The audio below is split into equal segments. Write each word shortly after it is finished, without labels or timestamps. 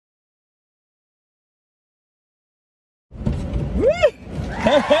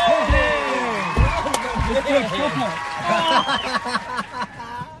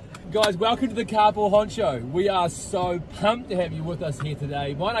Guys, welcome to the Carpool Honcho. We are so pumped to have you with us here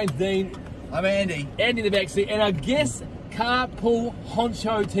today. My name's Dean. I'm Andy. Andy in the backseat, and our guest Carpool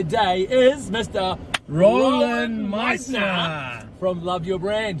Honcho today is Mr. Roland Meissner from Love Your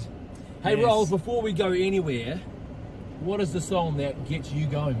Brand. Hey, yes. Roland, before we go anywhere, what is the song that gets you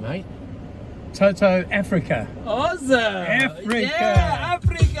going, mate? Toto Africa. Awesome! Africa! Yeah,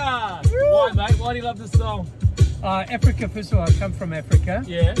 Africa! Why, mate? Why do you love this song? Africa, first of all, I come from Africa.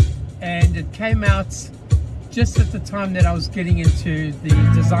 Yeah. And it came out just at the time that I was getting into the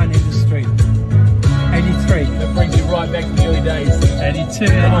design industry. 83. That brings you right back to the early days. 82,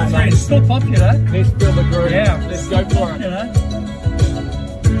 Right, 83. mate. It's still popular. Let's feel the groove. Yeah. Let's go for it. Popular.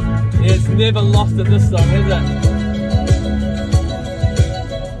 Yeah, it's never lost at this song, is it?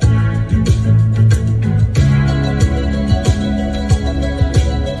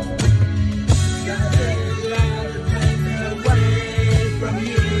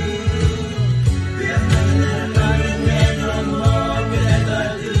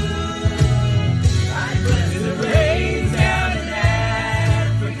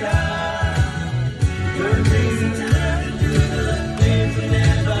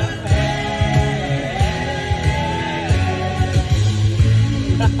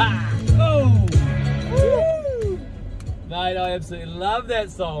 Mate, I absolutely love that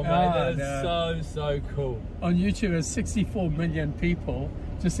song, mate. That is so cool. On YouTube, there's 64 million people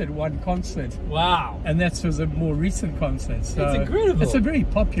just at one concert. Wow. And that was a more recent concert. So it's incredible. It's a very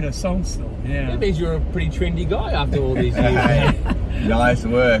popular song still. Yeah. That means you're a pretty trendy guy after all these years, man. Nice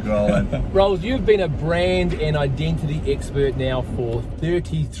work, Roland. Rolls, you've been a brand and identity expert now for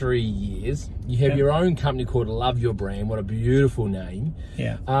 33 years. You have your own company called Love Your Brand. What a beautiful name.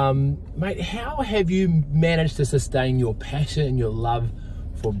 Yeah. Mate, how have you managed to sustain your passion and your love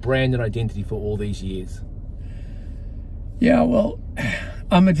for brand and identity for all these years? Yeah, well,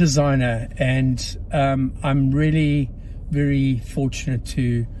 I'm a designer, and I'm really very fortunate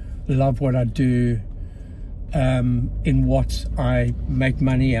to love what I do, in what I make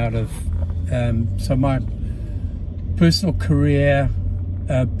money out of. So my personal career,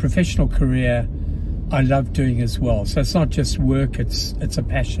 professional career, I love doing as well. So it's not just work; it's a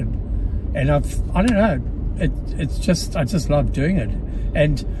passion, and I don't know, it's just I just love doing it,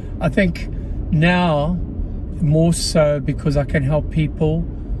 and I think now more so because I can help people,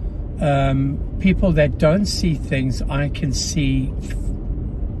 people that don't see things. I can see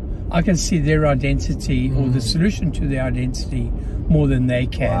their identity or the solution to their identity more than they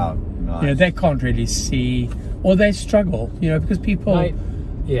can. Wow, nice. You know, they can't really see, or they struggle. You know, because people, Mate,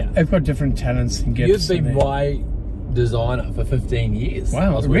 have got different talents and gifts. You've been my designer for 15 years.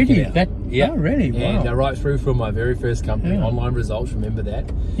 Wow, really? Oh, really? Wow. And right through from my very first company, Online Results, remember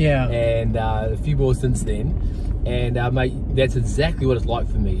that? Yeah. And a few more since then. And mate, that's exactly what it's like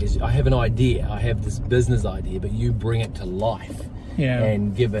for me. Is I have an idea, I have this business idea, but you bring it to life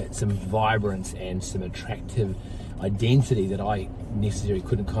and give it some vibrance and some attractive identity that I necessarily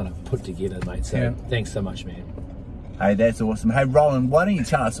couldn't kind of put together, mate. So thanks so much, man. Hey, that's awesome. Hey, Roland, why don't you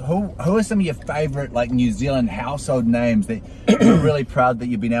tell us, who are some of your favourite like New Zealand household names that you're really proud that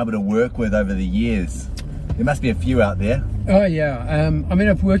you've been able to work with over the years? There must be a few out there. Oh yeah, I mean,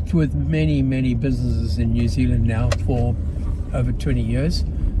 I've worked with many businesses in New Zealand now for over 20 years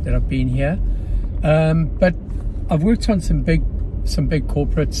that I've been here, but I've worked on some big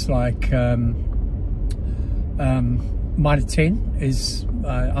corporates like Mitre 10 is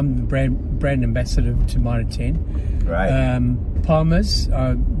I'm the brand ambassador to Mitre 10. Right. Palmer's,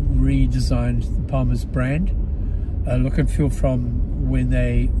 redesigned the Palmer's brand. Look and feel from when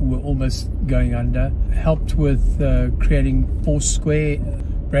they were almost going under. Helped with creating Foursquare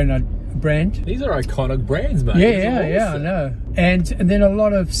brand. These are iconic brands, mate. Yeah, I know. And then a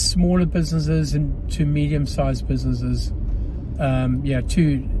lot of smaller businesses and to medium-sized businesses.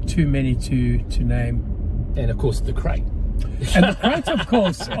 Too many to name. And of course, the Crate. And the Crate, of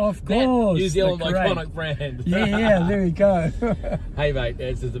course. New Zealand iconic brand. Yeah, there we go. Hey, mate,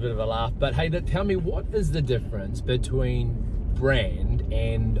 that's just a bit of a laugh. But hey, tell me, what is the difference between brand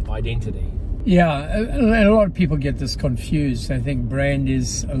and identity? Yeah, a lot of people get this confused. They think brand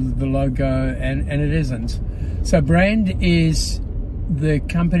is the logo, and it isn't. So brand is the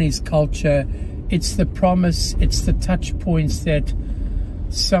company's culture. It's the promise. It's the touch points that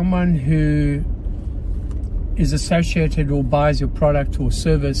someone who is associated or buys your product or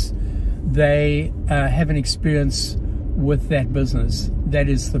service, they have an experience with that business. That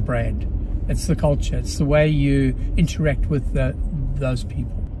is the brand. It's the culture. It's the way you interact with those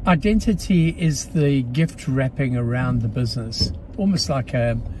people. identity is the gift wrapping around the business, almost like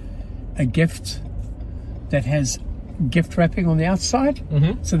a gift that has gift wrapping on the outside.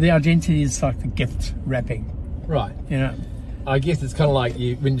 So the identity is like the gift wrapping. Right. You know. I guess it's kind of like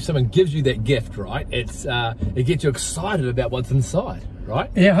when someone gives you that gift, right? It gets you excited about what's inside, right?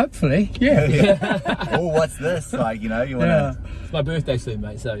 Yeah, hopefully. Yeah. Oh, what's this? Like, you know, you want to... It's my birthday soon,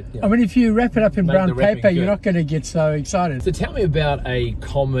 mate. So, I mean, if you wrap it up in Make brown the wrapping paper, you're good. not going to get so excited. So tell me about a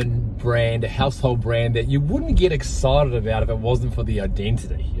common brand, a household brand that you wouldn't get excited about if it wasn't for the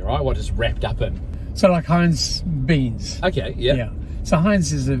identity, right? What it's wrapped up in. So like Heinz beans. Okay, yeah. Yeah. So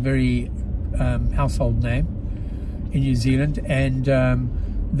Heinz is a very household name in New Zealand, and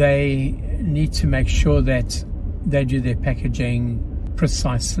they need to make sure that they do their packaging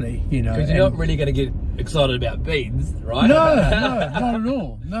precisely, you know. Because you're not really going to get excited about beans, right? No, not at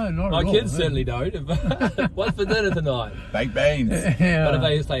all. No, not at all. My kids certainly don't. What's for dinner tonight? Baked beans. Yeah. But if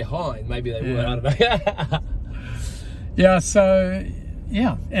they say Heinz, maybe they would. I don't know. Yeah, so,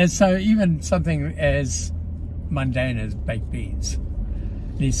 yeah. And so even something as mundane as baked beans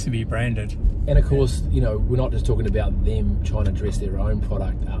needs to be branded. And of course, you know, we're not just talking about them trying to dress their own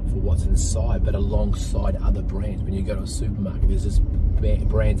product up for what's inside, but alongside other brands. When you go to a supermarket, there's just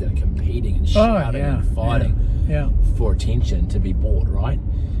brands that are competing and shouting and fighting for attention to be bought, right?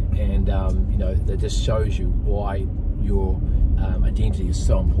 And, you know, that just shows you why your identity is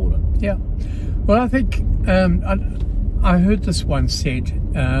so important. Yeah. Well, I think I heard this once said,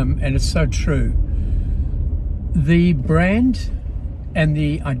 and it's so true. The brand and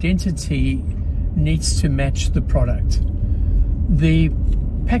the identity needs to match the product. The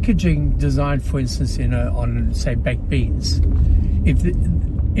packaging design, for instance, on say baked beans,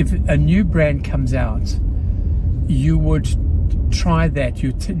 if a new brand comes out, you would try that.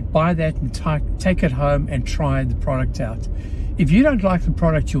 You buy that and take it home and try the product out. If you don't like the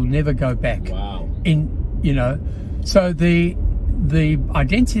product, you'll never go back. Wow. So the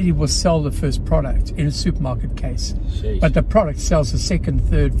identity will sell the first product in a supermarket case. Sheesh. But the product sells the second,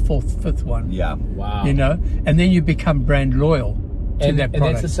 third, fourth, fifth one. Yeah. Wow. You know, and then you become brand loyal to that product. And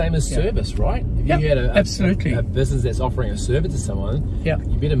that's the same as service, right? If you had absolutely. a business that's offering a service to someone,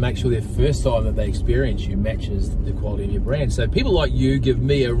 you better make sure their first time that they experience you matches the quality of your brand. So people like you give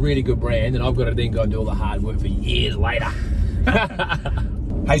me a really good brand, and I've got to then go and do all the hard work for years later.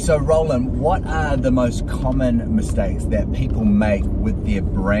 Hey, so Roland, what are the most common mistakes that people make with their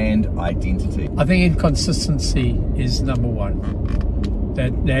brand identity? I think inconsistency is number one.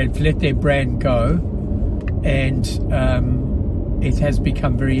 That they've let their brand go, and it has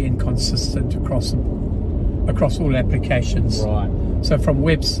become very inconsistent across all applications. Right. So from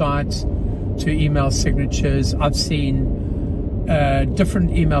websites to email signatures, I've seen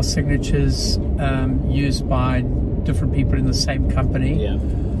different email signatures used by different people in the same company. Yeah.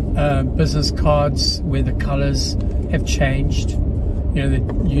 Business cards where the colors have changed. You know,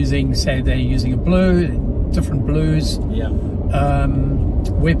 they're using a blue, different blues. Yeah.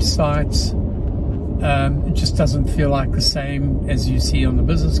 Websites, it just doesn't feel like the same as you see on the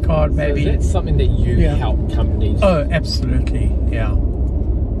business card, maybe. So is that something that you help companies? Oh, absolutely, yeah.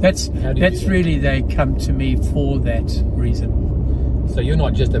 That's really, they come to me for that reason. So you're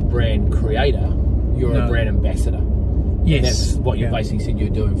not just a brand creator, you're a brand ambassador. Yes. And that's what you basically said you're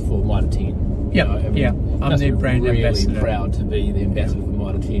doing for Mitre 10. Yeah, I'm their brand ambassador. Really proud to be the ambassador for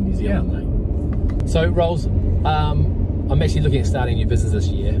Mitre 10 New Zealand, mate. So, Rolls, I'm actually looking at starting a new business this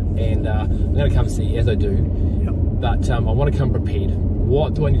year, and I'm going to come see you as I do. But I want to come prepared.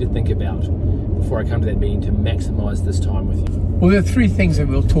 What do I need to think about before I come to that meeting to maximise this time with you? Well, there are three things that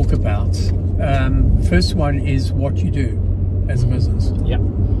we'll talk about. First one is what you do as a business. Yeah.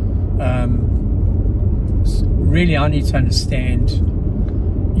 Really, I need to understand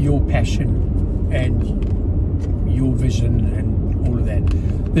your passion and your vision and all of that.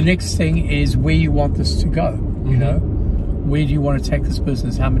 The next thing is where you want this to go. You know, where do you want to take this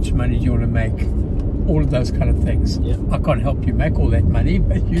business? How much money do you want to make? All of those kind of things. Yeah. I can't help you make all that money,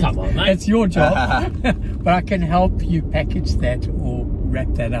 but Come on, mate. it's your job. But I can help you package that or wrap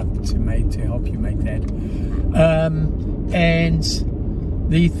that up to help you make that. And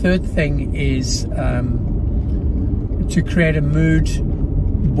the third thing is to create a mood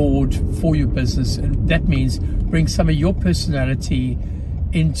board for your business, and that means bring some of your personality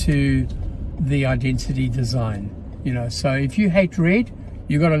into the identity design. You know, so if you hate red,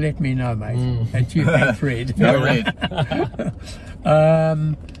 you got to let me know, mate, that you hate red. No red.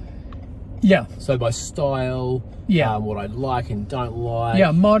 Yeah. So by style, what I like and don't like.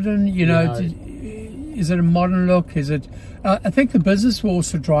 Yeah, modern. You know, is it a modern look? Is it? I think the business will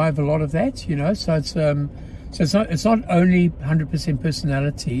also drive a lot of that. You know, so it's So it's not only 100%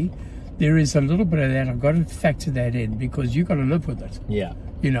 personality. There is a little bit of that. I've got to factor that in because you've got to live with it. Yeah.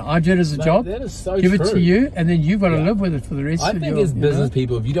 You know, I do it as a job. That is so Give true. it to you, and then you've got to live with it for the rest of your life. I think as business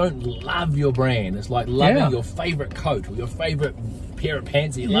people, if you don't love your brand, it's like loving your favorite coat or your favorite pair of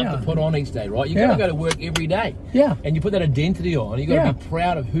pants that you love to put on each day, right? You got to go to work every day. Yeah. And you put that identity on. You got to be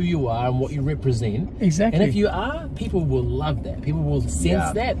proud of who you are and what you represent. Exactly. And if you are, people will love that. People will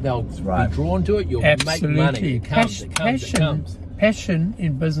sense that. They'll be drawn to it. You'll make money. It comes. It comes. Passion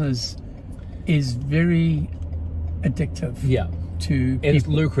in business is very addictive. Yeah. To and it's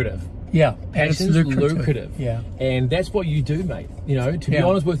lucrative. Yeah, passion's lucrative. Yeah, and that's what you do, mate. You know, to be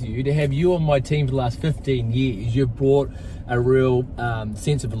honest with you, to have you on my team for the last 15 years, you've brought a real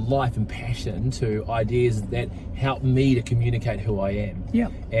sense of life and passion to ideas that help me to communicate who I am. Yeah,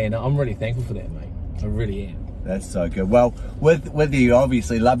 and I'm really thankful for that, mate. I really am. That's so good. Well, with you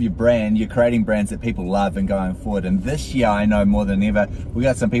obviously love your brand, you're creating brands that people love and going forward. And this year, I know more than ever, we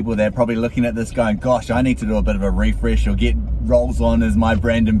got some people that are probably looking at this going, gosh, I need to do a bit of a refresh or get Rolls on as my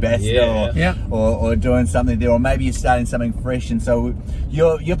brand ambassador or doing something there, or maybe you're starting something fresh. And so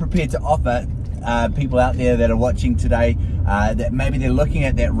you're prepared to offer people out there that are watching today that maybe they're looking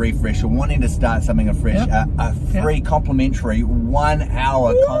at that refresh or wanting to start something afresh, a free complimentary 1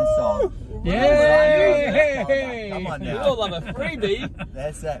 hour consult. Yeah, come on now. We all love a freebie.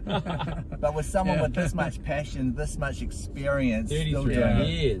 That's it. But with someone with this much passion, this much experience, 33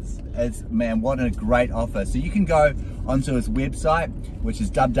 years. It's, man, what a great offer. So you can go onto his website, which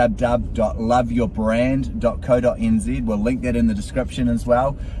is www.loveyourbrand.co.nz. We'll link that in the description as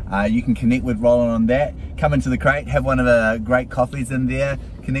well. You can connect with Roland on that. Come into the crate, have one of the great coffees in there,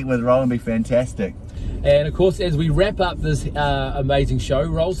 connect with Roland, be fantastic. And of course, as we wrap up this amazing show,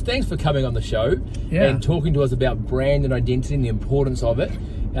 Rolls, thanks for coming on the show and talking to us about brand and identity and the importance of it.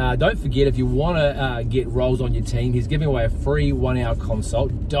 Don't forget, if you want to get Rolls on your team, he's giving away a free 1 hour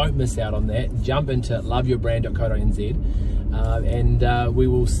consult. Don't miss out on that. Jump into loveyourbrand.co.nz and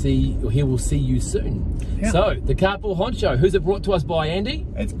he will see you soon. So, the Carpool Honcho, who's it brought to us by, Andy?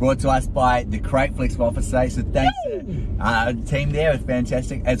 It's brought to us by the Crate Flexible Office today, so thanks to the team there, it's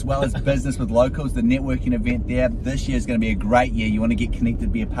fantastic, as well as Business with Locals, the networking event there. This year is going to be a great year. You want to get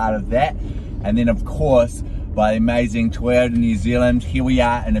connected, be a part of that. And then, of course, by the amazing Toyota New Zealand. Here we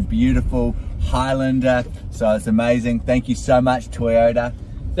are in a beautiful Highlander, so it's amazing. Thank you so much, Toyota.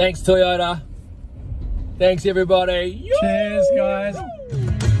 Thanks, Toyota. Thanks, everybody. Cheers, guys.